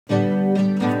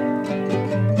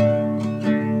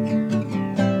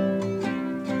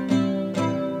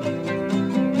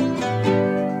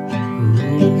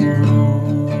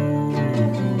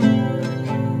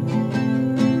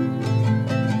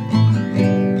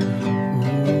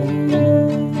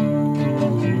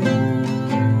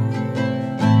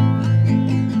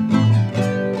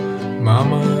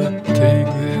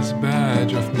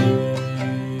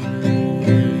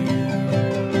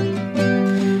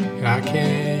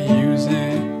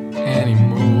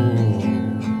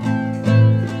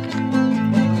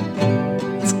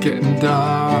getting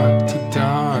dark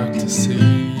to see.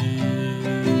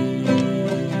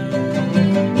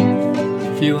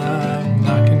 Feel I'm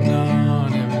knocking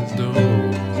on heaven's door.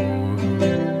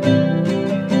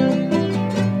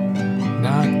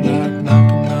 Knock, knock,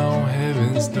 knocking on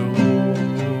heaven's door.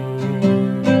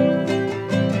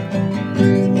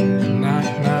 Knock,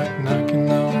 knock, knocking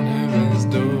on heaven's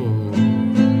door.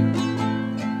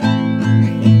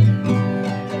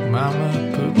 Mama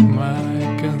put my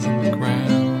guns in the ground.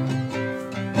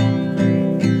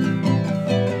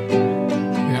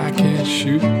 Yeah, I can't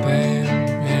shoot them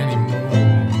anymore.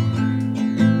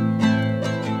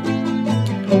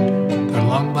 Their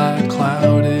long black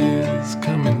cloud is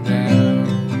coming down.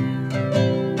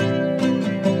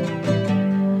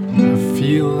 I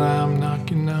feel I'm